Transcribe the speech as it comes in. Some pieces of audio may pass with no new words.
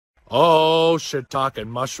Oh, Shiitake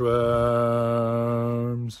Mushrooms.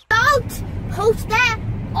 Don't post that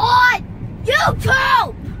on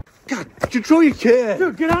YouTube! God, control your kid.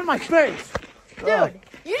 Dude, get out of my face. Dude,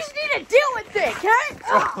 you just need to deal with it, okay?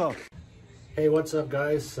 Oh. Hey, what's up,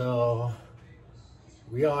 guys? So,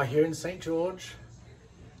 we are here in St. George.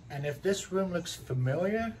 And if this room looks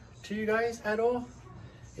familiar to you guys at all,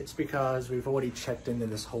 it's because we've already checked into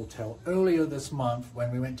this hotel earlier this month when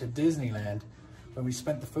we went to Disneyland, when we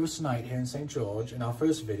spent the first night here in St. George in our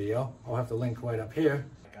first video. I'll have the link right up here.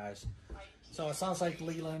 Guys, so it sounds like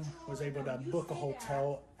Leland was able to book a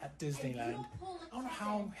hotel at Disneyland. I don't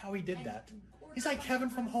know how he did that. He's like Kevin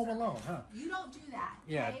from Home Alone, huh? You don't do that.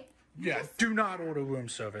 Yeah, okay? yeah, do not order room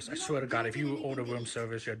service. I swear to God, if you order room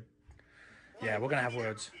service, yeah, we're gonna have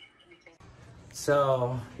words.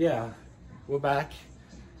 So, yeah, we're back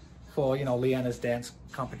for, you know, Leanna's dance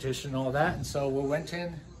competition and all that. And so we went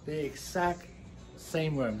in the exact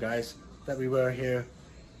same room, guys, that we were here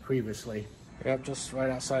previously. Yep, just right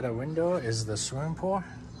outside our window is the swimming pool.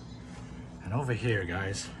 And over here,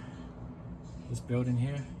 guys, this building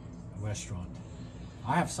here, a restaurant.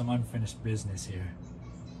 I have some unfinished business here.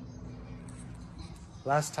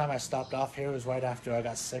 Last time I stopped off here was right after I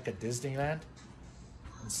got sick at Disneyland.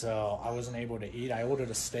 And so I wasn't able to eat. I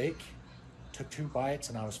ordered a steak, took 2 bites,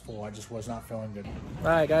 and I was full. I just was not feeling good. All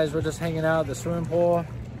right, guys, we're just hanging out at the swimming pool.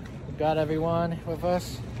 We've got everyone with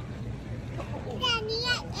us.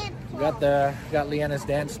 We got Leanna's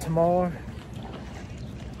dance tomorrow.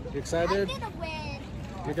 You excited? I'm gonna win.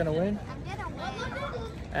 You're gonna win? I'm gonna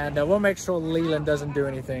win. And we'll make sure Leland doesn't do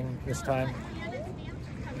anything this time.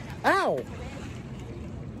 Ow!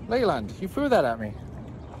 Leland, you threw that at me.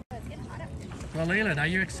 Well, Leland, are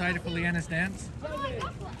you excited for Leanna's dance?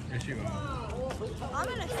 Yes, you are. I'm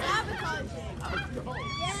gonna sabotage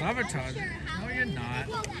it. Sabotage? No, you're not.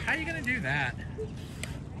 How are you gonna do that?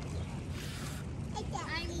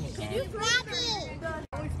 Can you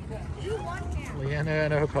Leanna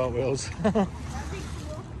and her cartwheels.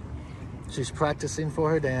 She's practicing for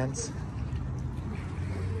her dance.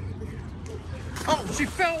 Oh, she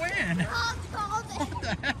fell in! What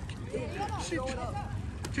the heck? She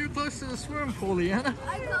too close to the swimming pool, Leanna.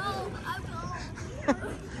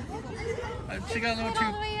 She got a little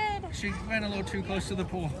too. She went a little too close to the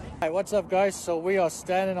pool. Hi, what's up, guys? So we are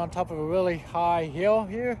standing on top of a really high hill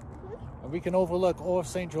here, and we can overlook all of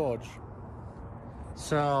St. George.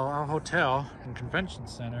 So our hotel and convention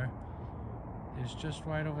center is just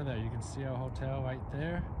right over there. You can see our hotel right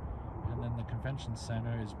there, and then the convention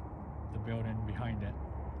center is the building behind it.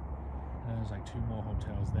 And there's like 2 more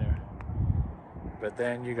hotels there. But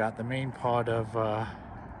then you got the main part of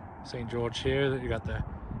St. George here. You got the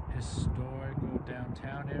historical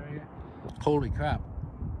downtown area. Holy crap.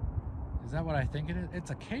 Is that what I think it is? It's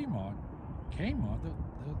a Kmart. Kmart?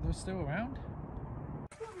 They're still around?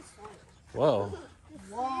 Whoa.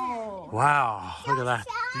 Whoa. Wow. Look at that.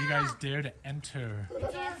 Do you guys dare to enter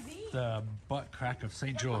the butt crack of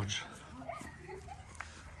St. George?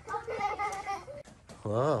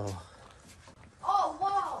 Whoa. Oh,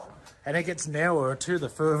 whoa. And it gets narrower too the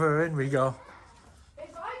further in we go.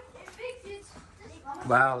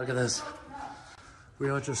 Wow, look at this. We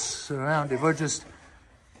are just surrounded. We're just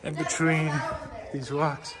in between these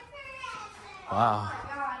rocks. Wow.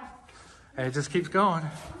 And it just keeps going.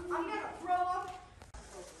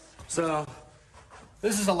 So,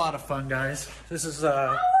 this is a lot of fun, guys. This is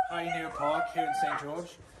Pioneer Park here in St.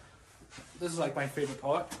 George. This is like my favorite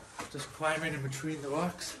part. Just climbing in between the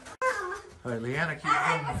rocks. All right, Leanna, keep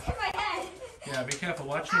going. Hit my head. Yeah, be careful.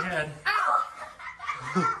 Watch your head.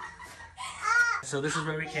 So this is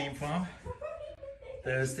where we came from.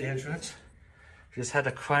 There's the entrance. Just had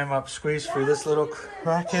to climb up, squeeze through this little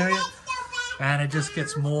crack area. And it just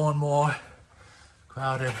gets more and more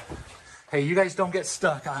crowded. Hey, you guys don't get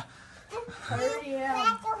stuck.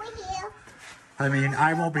 I mean,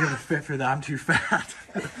 I won't be able to fit through that. I'm too fat.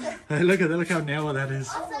 Hey, look how narrow that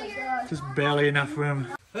is. Just barely enough room.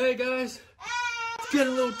 Hey guys, it's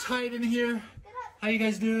getting a little tight in here. How you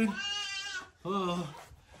guys doing? Oh,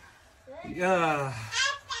 yeah.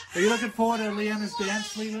 Are you looking forward to Leanna's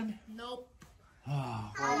dance, Leland? Nope.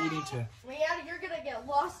 Oh, well, you need to. Leanna, you're gonna get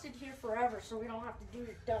lost in here forever, so we don't have to do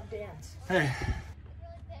your dumb dance. Hey.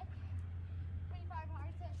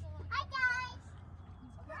 Hi, guys.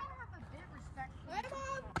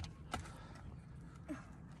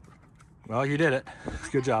 Well, you did it.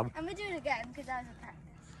 Good job. I'm gonna do it again because that was a practice.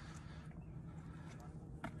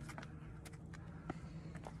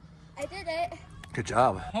 I did it. Good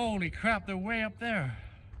job. Holy crap, they're way up there.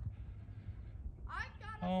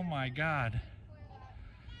 Oh my God.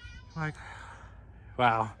 Like,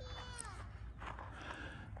 wow.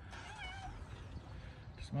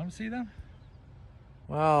 Mom, see them?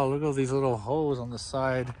 Wow, look at all these little holes on the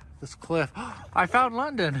side of this cliff. I found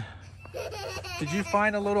London. Did you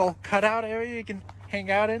find a little cutout area you can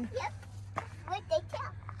hang out in? Yep. What they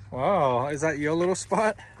tell. Wow, is that your little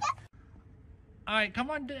spot? Yep. All right, come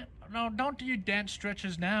on. No, don't do your dance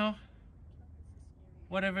stretches now.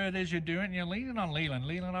 Whatever it is you're doing, you're leaning on Leland.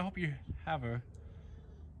 Leland, I hope you have her.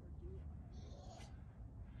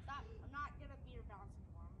 Stop. I'm not gonna be your bounce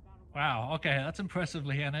anymore. Wow, okay, that's impressive,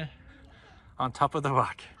 Leanna. On top of the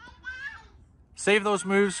rock. Save those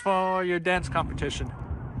moves for your dance competition.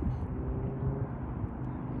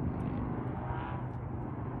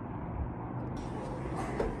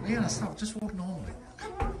 Leanna, stop. Just walk normally.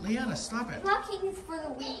 Leanna, stop it. Walking for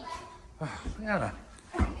the week. Leanna,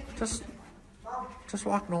 just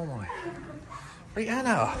walk normally.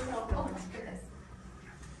 Leanna.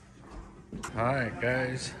 Alright,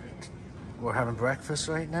 guys. We're having breakfast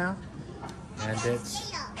right now. And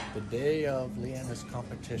it's the day of Leanna's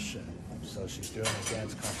competition. So she's doing a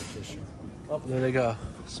dance competition. Oh, there they go.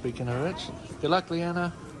 Speaking of which, good luck,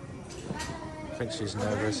 Leanna. I think she's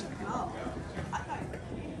nervous.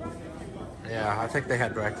 Yeah, I think they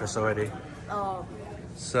had breakfast already. Oh.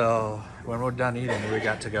 So when we're done eating, we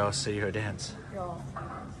got to go see her dance. Oh.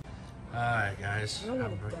 Alright, guys.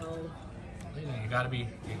 Leanna, you gotta be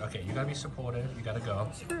supportive. You gotta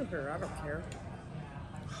go. Screw her, I don't care.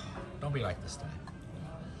 Don't be like this today.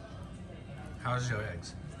 How's your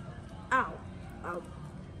eggs? Ow. Ow.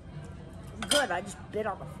 Good, I just bit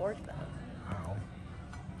on the fork though. Ow.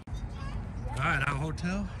 Alright, our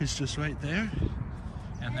hotel is just right there.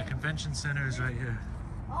 And the convention center is right here.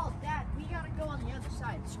 Oh, Dad, we gotta go on the other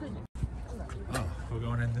side. Screw you. Oh, we're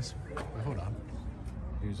going in this way. Wait, hold on.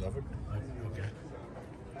 Use over. Okay.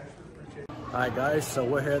 Alright guys, so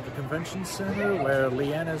we're here at the convention center where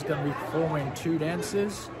Leanna is going to be performing 2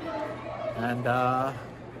 dances. And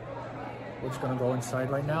we're just going to go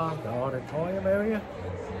inside right now, the auditorium area,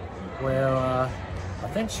 where I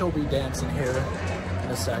think she'll be dancing here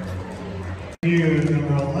in a sec.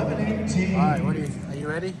 Number 1118. Alright, are you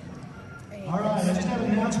ready? Alright, I just have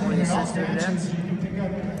an announcement here. All dancers, you can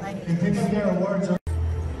pick up their awards.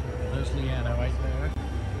 There's Leanna right there.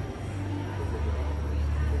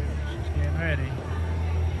 She's getting ready.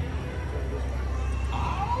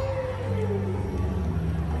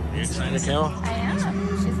 Are you excited, Kel? I am.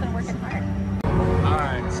 She's been working hard.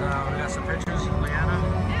 Alright, so we got some pictures of Leanna.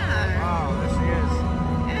 Yeah. Oh, there she is.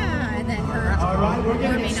 Yeah, and then her. Alright, we're going to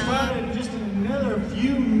warming get started in just another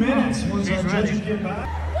few minutes once our judges get back.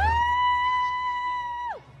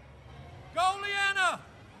 Go, Leanna!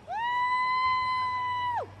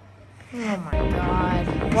 Oh my god.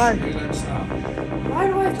 Why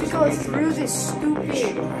do I have to go through this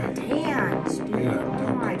stupid dance, dude?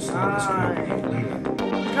 Oh my god.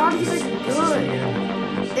 Not even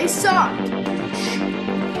good. They sucked.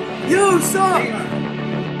 You suck!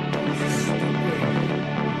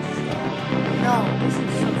 No, this is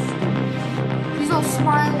so stupid. She's all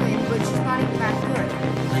smiling, but she's not even that good.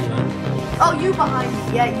 Oh, you behind me.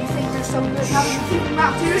 Yeah, you think you're so good. How do you keep them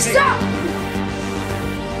out to yourself?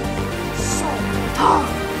 So tough.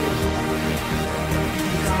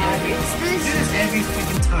 God, it's this.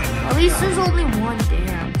 At least there's only one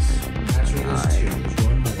dance. Actually, there's 2. There's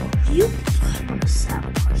one more. You want to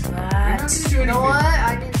sabotage that? You know what?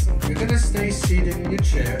 I didn't say You're gonna stay seated in your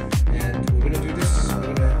chair, and we're gonna do this.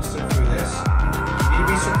 We're gonna sit through this. You need to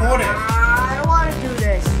be supportive. I don't want to do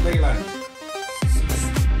this. Leland.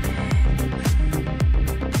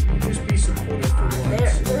 Just be supportive for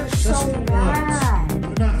once. They're so bad.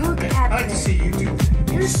 Look at I like to see you do that.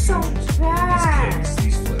 They're so bad.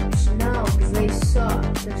 These flips. No, they suck.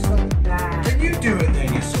 They're so bad. Then you do it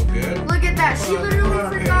then, you're so good. Look at that. She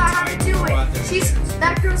literally forgot how to do it.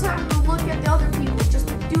 That girl's having to look at the other people just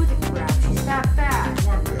to do the crap. She's that bad.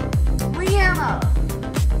 Leanna.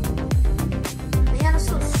 Leanna's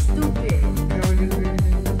so stupid.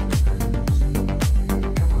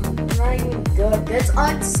 Not even good. That's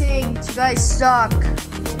unsynced. You guys suck.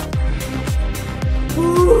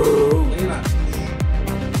 Ooh. She's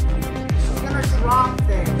gonna drop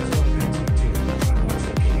things.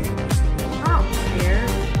 I don't care.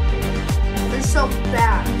 They're so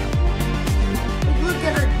bad. Look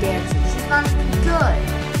at her dancing. She's not even good.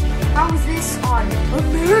 How is this on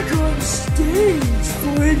America on stage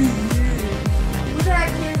 20 years? Who the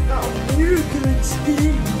heck is the America on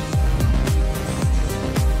stage?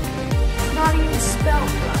 It's not even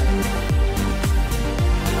spelled right.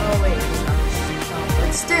 Oh wait, it's not.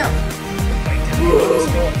 But still.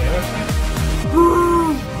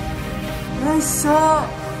 Ooh, I suck.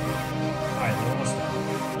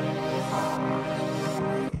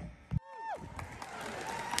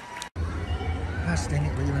 Gosh dang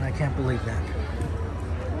it, Leland, I can't believe that.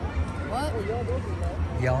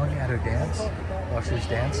 What? Yelling at her dance while she's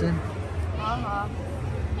dancing. Uh-huh.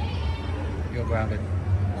 You're grounded.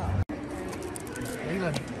 No.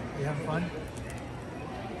 Leland, you having fun?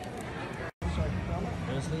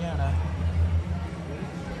 There's Leanna.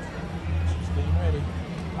 She's getting ready.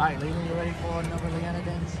 Alright, Leland, you ready for another Leanna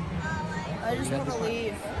dance? I just want to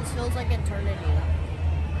leave. This feels like eternity.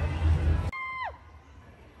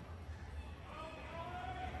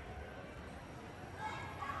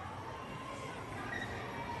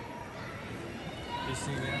 You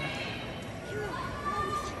see Leanna?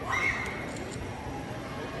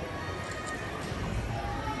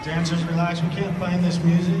 Dancers, relax. We can't find this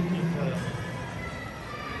music.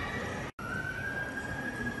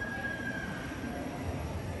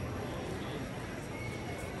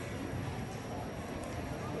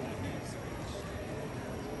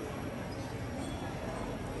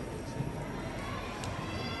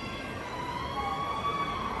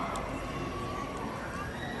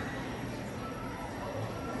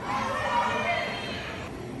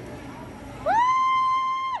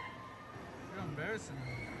 You're embarrassing me.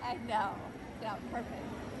 I know. Yeah, perfect.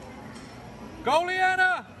 Go,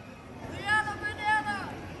 Leanna! Leanna banana!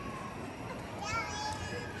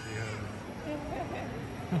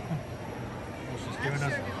 Well, she's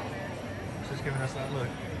giving us that look.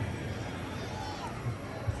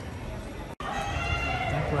 I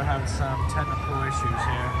think we're having some technical issues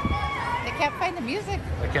here. They can't find the music.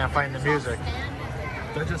 They can't find the music.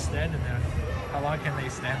 They're just standing there. How long can they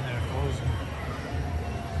stand there frozen?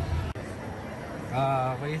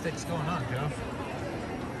 What do you think's going on, Joe?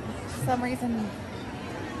 For some reason,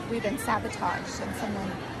 we've been sabotaged and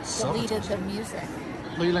someone deleted the music.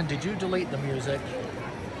 Leland, did you delete the music?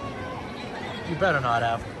 You better not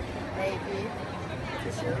have. Maybe.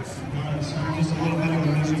 So just a little bit of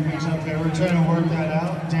the music mix up there. We're trying to work that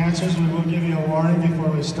out. Dancers, we will give you a warning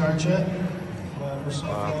before we start yet. But we're so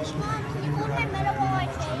close. We'll give you that.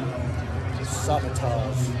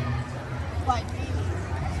 Sabotage.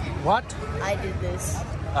 What? I did this.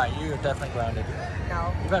 Alright, you're definitely grounded.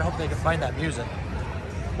 No. You better hope they can find that music.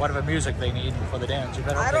 Whatever music they need for the dance. You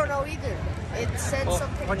better hope I don't know either. It said Well,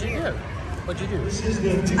 something what'd you weird. do? What'd you do? This is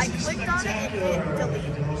the I clicked on it and hit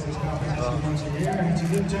delete. once a year, and it's a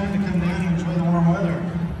good time to come down and enjoy the warm weather.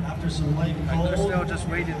 After some light cold. They're still just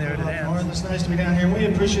waiting there to dance. North, it's nice to be down here. We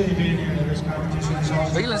appreciate you being here at this competition. It's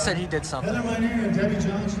awesome. Leland said he did something. Heather Miner and Debbie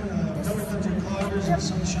Johnson, Double Country Cloggers and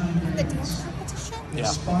Sunshine The Bands. dance competition? Yeah.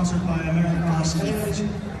 It's sponsored by American on Stage.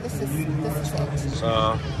 This is it.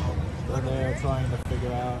 So they're there trying to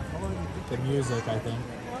figure out the music, I think.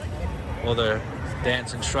 Well, the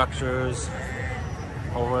dance instructors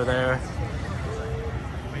over there.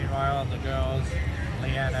 Meanwhile, the girls,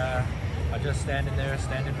 Leanna, are just standing there,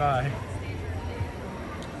 standing by.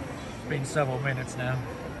 It's been several minutes now.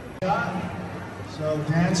 So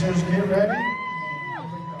dancers, get ready.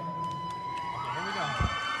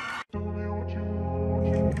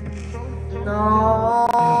 No.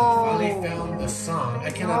 Finally found the song. I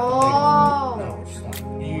cannot believe. No, stop.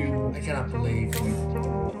 I cannot believe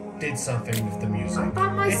you did something with the music. I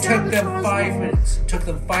thought my It took them sabotage 5 minutes. It took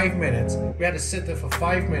them 5 minutes. We had to sit there for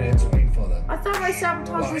 5 minutes waiting for them. I thought my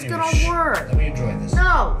sabotage was anyway, gonna shh. work. Let me enjoy this.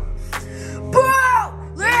 No. Boo!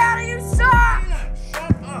 Leanna, you suck!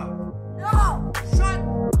 Shut up! No! Shut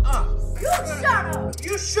up! You shut up!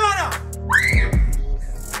 You shut up!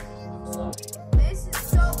 This is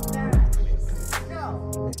so bad.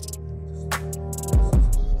 No.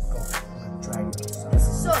 This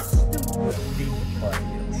is so stupid.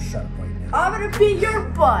 Shut up right now. I'm gonna beat your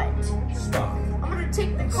butt. Stop. I'm gonna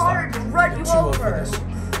take the car and run you Chew over over. this.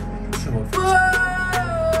 Chew over Boo! this.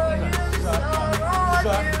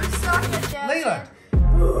 You suck at that. Leland!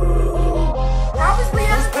 How is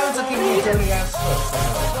Leanna Sounds like you need dirty ass foot.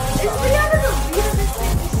 Is Leanna the leader of this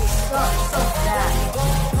thing? She sucks so bad.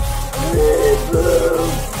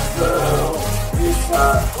 You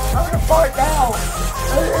suck. I'm gonna fart now.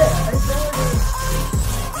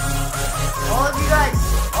 All of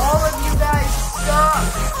you guys suck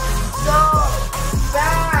so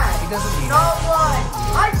bad. He doesn't need No one.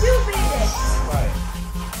 I do beat it. Right.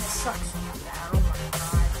 It sucks so bad.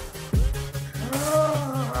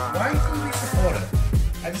 Oh Why can we support it?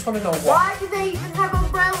 I just want to know why. Why do they even have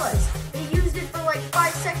umbrellas? They used it for like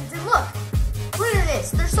 5 seconds and look at this.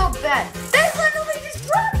 They're so bad. They literally just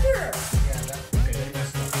dropped her. Yeah, okay, they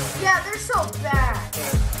messed up. Yeah, they're so bad.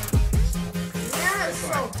 They're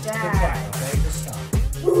so They're bad. fine, okay? Just stop.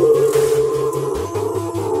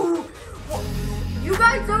 You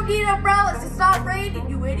guys don't need umbrellas. It's not raining,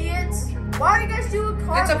 you idiots. Why are you guys doing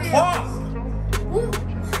cartwheels? It's a cloth! Well,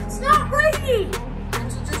 it's not raining. shiny!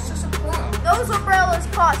 It's just a cloud. Those umbrellas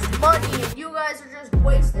cost money, and you guys are just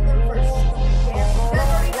wasting them for damn. You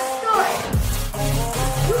guys don't even good.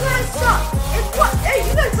 You guys suck. It's what? Hey,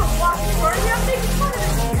 you guys don't walk in front of me. I'm making fun of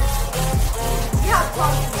this here. Yeah,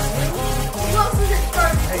 probably. Who else is in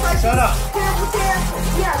front of me? Hey, shut up. Camel Tan?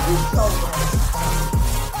 Yeah, you go.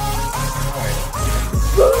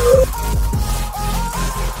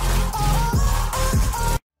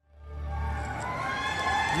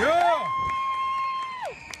 Yeah!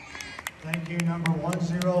 Thank you, number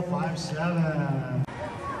 1057.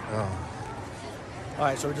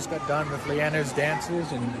 Alright, so we just got done with Leanna's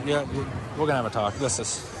dances, and yeah, we're gonna have a talk. This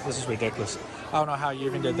is ridiculous. I don't know how you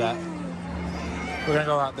even did that. We're gonna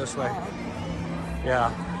go out this way.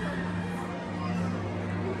 Yeah.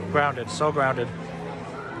 Grounded, so grounded.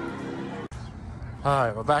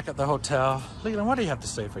 Alright, we're back at the hotel. Leland, what do you have to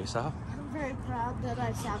say for yourself? I'm very proud that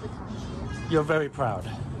I sabotaged it. You're very proud.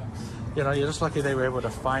 Yes. You know, you're just lucky they were able to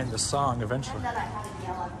find the song eventually. That I had to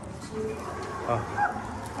yell at them too. Oh.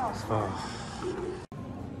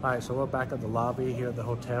 Alright, so we're back at the lobby here at the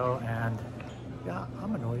hotel, and yeah,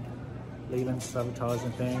 I'm annoyed. Leland's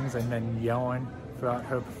sabotaging things and then yelling throughout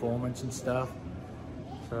her performance and stuff.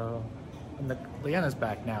 So, and Leanna's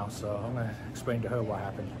back now, so I'm gonna explain to her what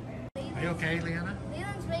happened. Are you okay, Leanna?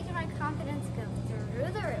 Leland's making my confidence go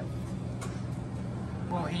through the roof.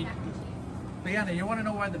 Well, Leanna, you want to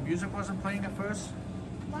know why the music wasn't playing at first?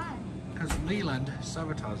 Why? Because Leland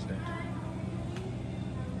sabotaged it.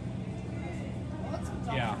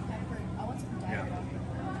 Yeah. Yeah.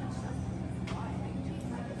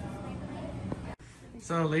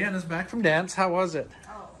 So Leanna's back from dance. How was it?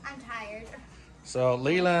 Oh, I'm tired. So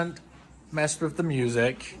Leland messed with the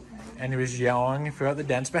music and he was yelling throughout the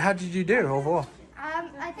dance. But how did you do overall?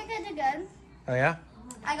 I think I did good. Oh yeah?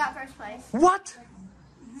 I got first place. What?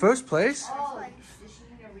 First place?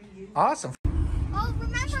 Awesome. Oh,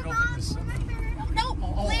 remember, Mom? Remember? No,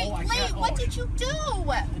 Late, what did you do?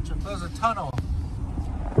 There's a tunnel.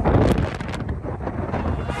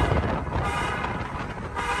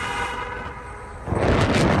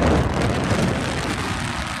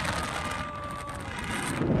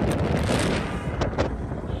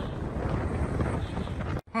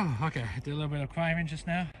 Oh, okay. I did a little bit of climbing just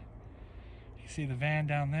now. You see the van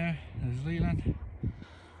down there. There's Leland.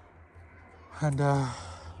 And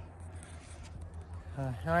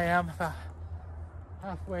here I am, about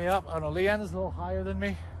halfway up. I don't know, Leanna's a little higher than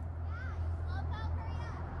me.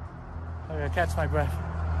 I gotta catch my breath.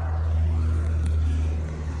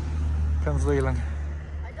 Comes Leland.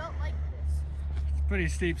 I don't like this. It's pretty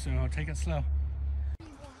steep, so I'll take it slow.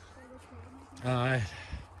 Alright.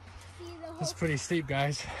 That's pretty steep,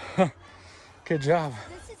 guys. Good job.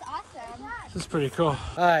 This is awesome. This is pretty cool.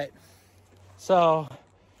 Alright, so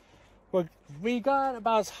we got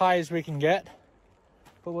about as high as we can get,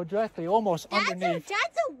 but we're directly almost underneath.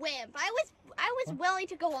 Dad's a wimp. I was willing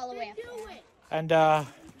to go all the way up there. And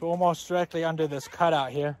we're almost directly under this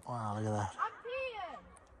cutout here. Wow, look at that. I'm peeing.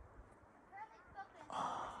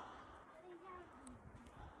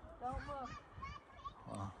 Don't look.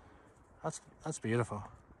 Wow. That's beautiful.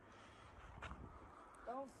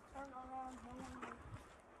 Don't turn around.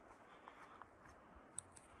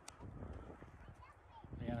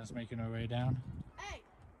 Leanna's making her way down. Hey,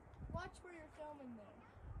 watch where you're filming there.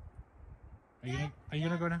 Are you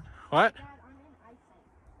gonna go down? What? Dad, I'm in eyesight.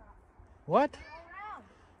 Stop. What? Turn around.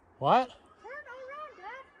 What? Turn around,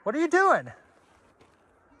 Dad. What are you doing?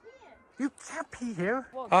 You can't pee here.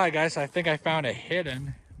 Alright guys, I think I found a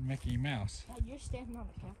hidden Mickey Mouse. Dad, you're standing on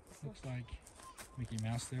the cactus. Looks like Mickey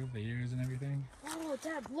Mouse there with the ears and everything. Oh,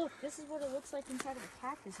 Dad, look. This is what it looks like inside of a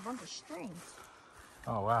cactus. A bunch of strings.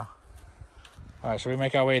 Oh wow. Alright, should we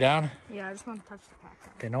make our way down? Yeah, I just want to touch the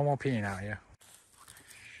cactus. Okay, no more peeing out here.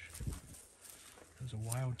 There's a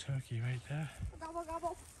wild turkey right there. Gobble,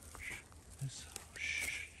 gobble.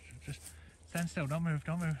 Shh. Just stand still. Don't move.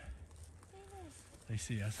 Don't move. They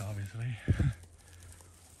see us, obviously.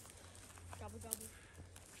 Gobble, gobble.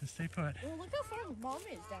 Just stay put. Well, look how far Mom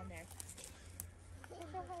is down there.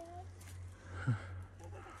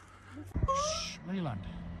 Shh, Leland.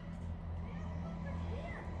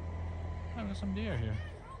 Oh, there's some deer here.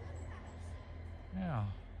 Yeah.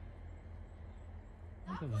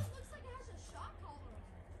 Look at that. Looks like it has a shock collar.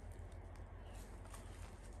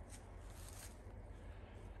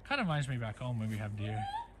 Kind of reminds me back home when we have deer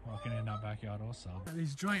walking in our backyard also.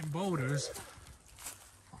 These giant boulders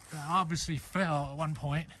that obviously fell at one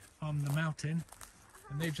point from the mountain,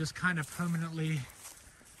 and they've just kind of permanently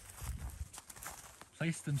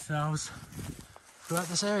placed themselves throughout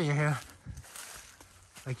this area here.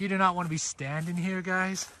 Like, you do not want to be standing here,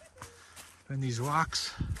 guys, when these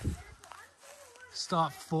rocks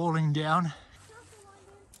start falling down.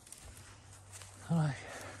 Like,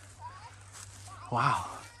 wow,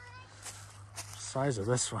 size of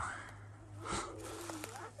this one.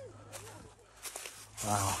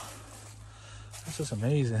 Wow, this is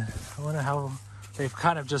amazing. I wonder how they've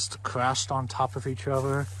kind of just crashed on top of each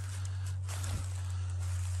other.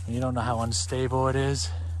 You don't know how unstable it is.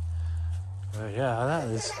 But yeah, that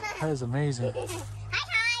is amazing. Hi.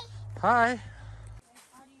 Hi.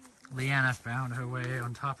 Leanna found her way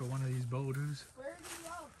on top of one of these boulders. Where did you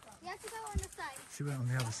go? You have to go on the side. She went on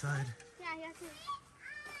the other side. Yeah, you have to.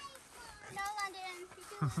 No, London. You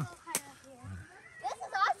can go high up here. This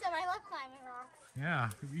is awesome. I love climbing rocks. Yeah,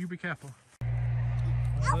 you be careful.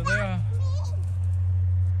 Over there.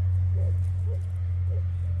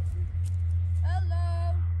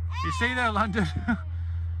 Hello. You see there, London?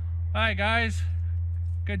 Alright guys,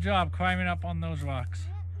 good job climbing up on those rocks.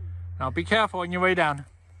 Now be careful on your way down.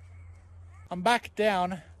 I'm back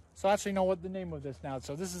down, so I actually know what the name of this now.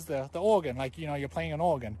 So this is the organ, like, you know, you're playing an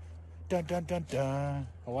organ. Dun dun dun dun,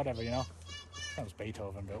 or whatever, you know. That was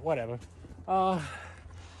Beethoven, but whatever.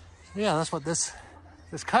 Yeah, that's what this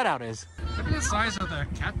cutout is. Look at the size of the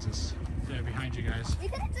cactus there behind you guys. You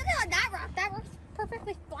could have done it on that rock. That rock's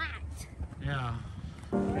perfectly flat. Yeah.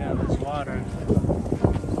 Yeah, there's water.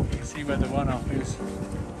 You can see where the runoff is.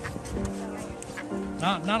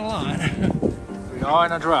 Not a lot. We are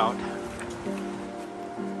in a drought.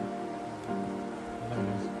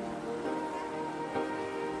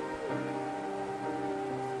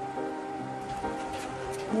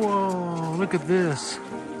 Whoa, look at this.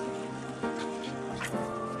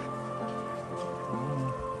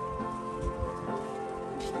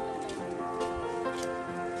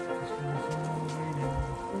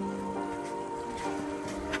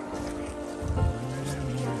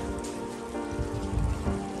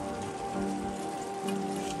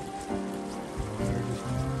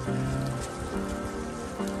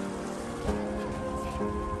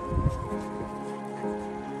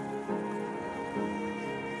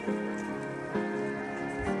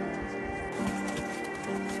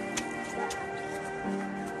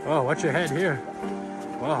 Oh, watch your head here.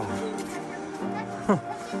 Wow.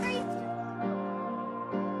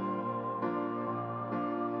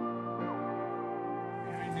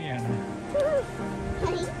 You're Indiana.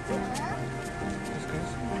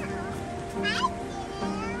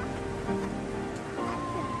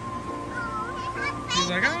 She's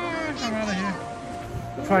like, oh, I'm out of here.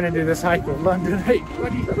 I'm trying to do this hike with London. Hey,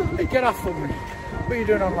 hey, get off of me. What are you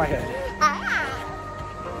doing on my head?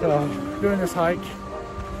 So, doing this hike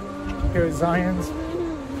here at Zion's.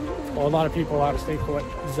 Well, a lot of people out of state call it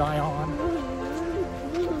Zion.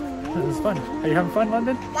 It was fun. Are you having fun,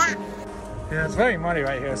 London? Yeah. Yeah, it's very muddy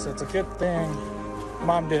right here, so it's a good thing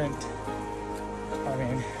Mom didn't. I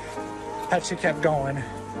mean, had she kept going,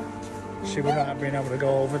 she would not have been able to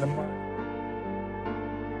go over the mud.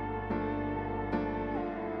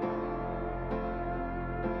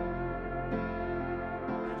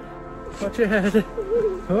 Watch your head.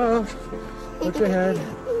 Hello. Watch your head.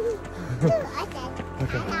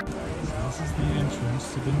 Okay. So this is the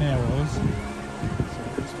entrance to the Narrows. So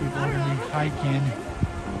these people are going to be hiking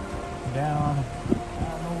down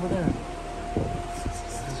over there.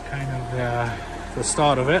 This is kind of the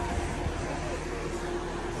start of it.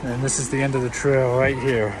 And this is the end of the trail right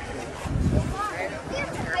here.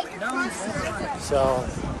 So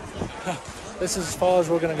this is as far as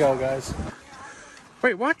we're going to go, guys.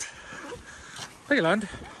 Wait, what? Leland,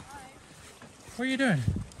 what are you doing?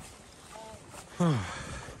 Hi,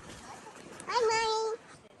 Mommy.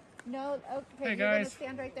 No, okay, Hey, you're guys. gonna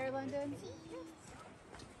stand right there, London.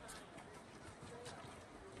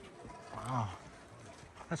 Wow,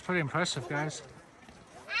 that's pretty impressive, guys.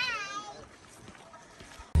 Hi.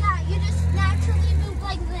 Yeah, you just naturally move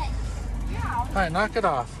like this. Yeah. All right, knock it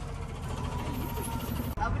off.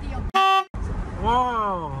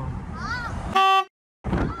 Whoa.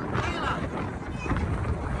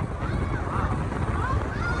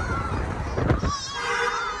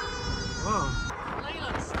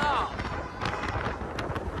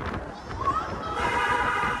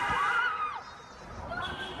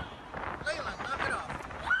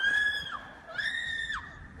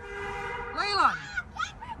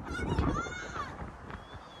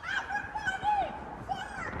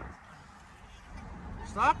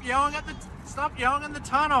 Stop yelling in the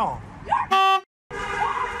tunnel.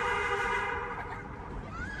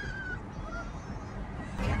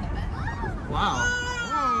 Wow.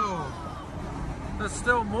 Whoa. There's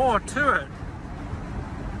still more to it.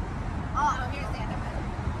 Oh, here's the end of it.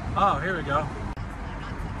 Oh, here we go.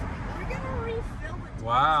 We're gonna refill it.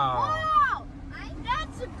 Wow. Wow,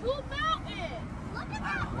 that's a cool mountain.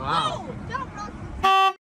 Wow.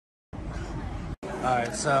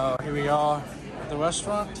 Alright, so here we are at the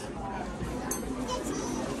restaurant.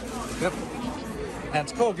 Yep. And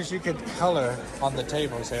it's cool because you could color on the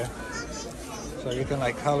tables here. So you can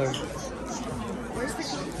like color.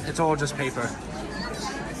 It's all just paper.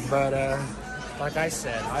 But like I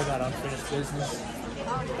said, I got unfinished business.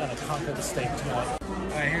 Gotta conquer the state tonight.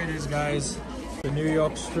 Alright, here it is, guys. The New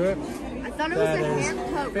York strip. I thought it was That a is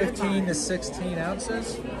hand coat 15 to 16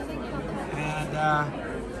 ounces. And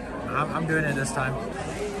I'm doing it this time.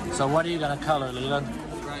 So what are you gonna color, Leland?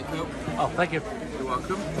 Right, nope. Oh, thank you. You're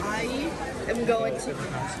welcome. I'm going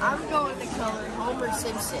to color Homer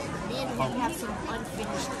Simpson. Me and him have some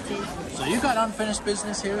unfinished business. So you got unfinished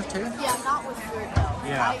business here too? Yeah, not with food though.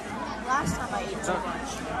 Yeah. Last time I ate So, too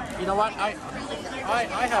much. you know what? I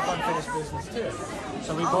have unfinished business too.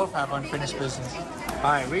 So we both have unfinished business.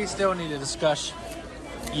 Alright, we still need to discuss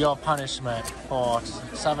your punishment for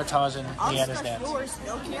sabotaging Leanna's dance. Yours,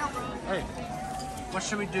 no camera. Hey, what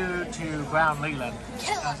should we do to ground Leland?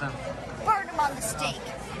 Kill him. Burn him on the stake.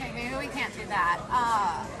 Okay, maybe we can't do that.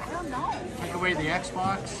 I don't know. Take away the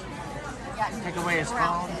Xbox, Yeah, take away his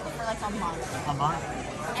ground phone. it for like a month. a month.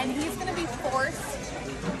 And he's gonna be forced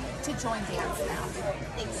to join dance now.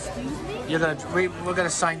 Excuse me? We're gonna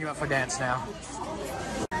sign you up for dance now.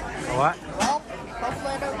 What? Well,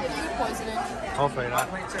 hopefully I don't get food poisoning. Hopefully not.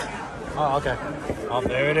 Oh, okay. Oh,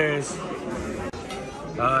 there it is.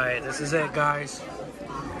 Alright, this is it, guys.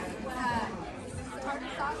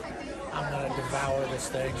 I'm gonna devour this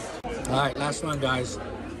thing. Alright, last one, guys.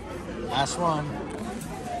 Last one.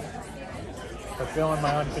 Fulfilling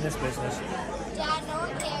my unfinished business. Dad, no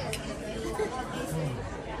one cares.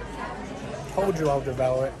 Told you I'll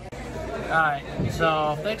devour it. Alright,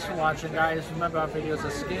 so thanks for watching, guys. Remember our videos are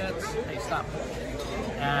skits. Hey, stop.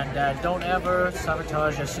 And don't ever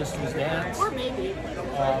sabotage your sister's dance. Or maybe.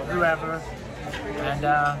 Or whoever. And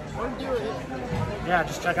Or do it. yeah,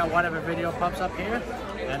 just check out whatever video pops up here.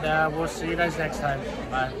 And we'll see you guys next time.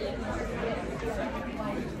 Bye.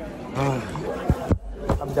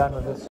 I'm done with this.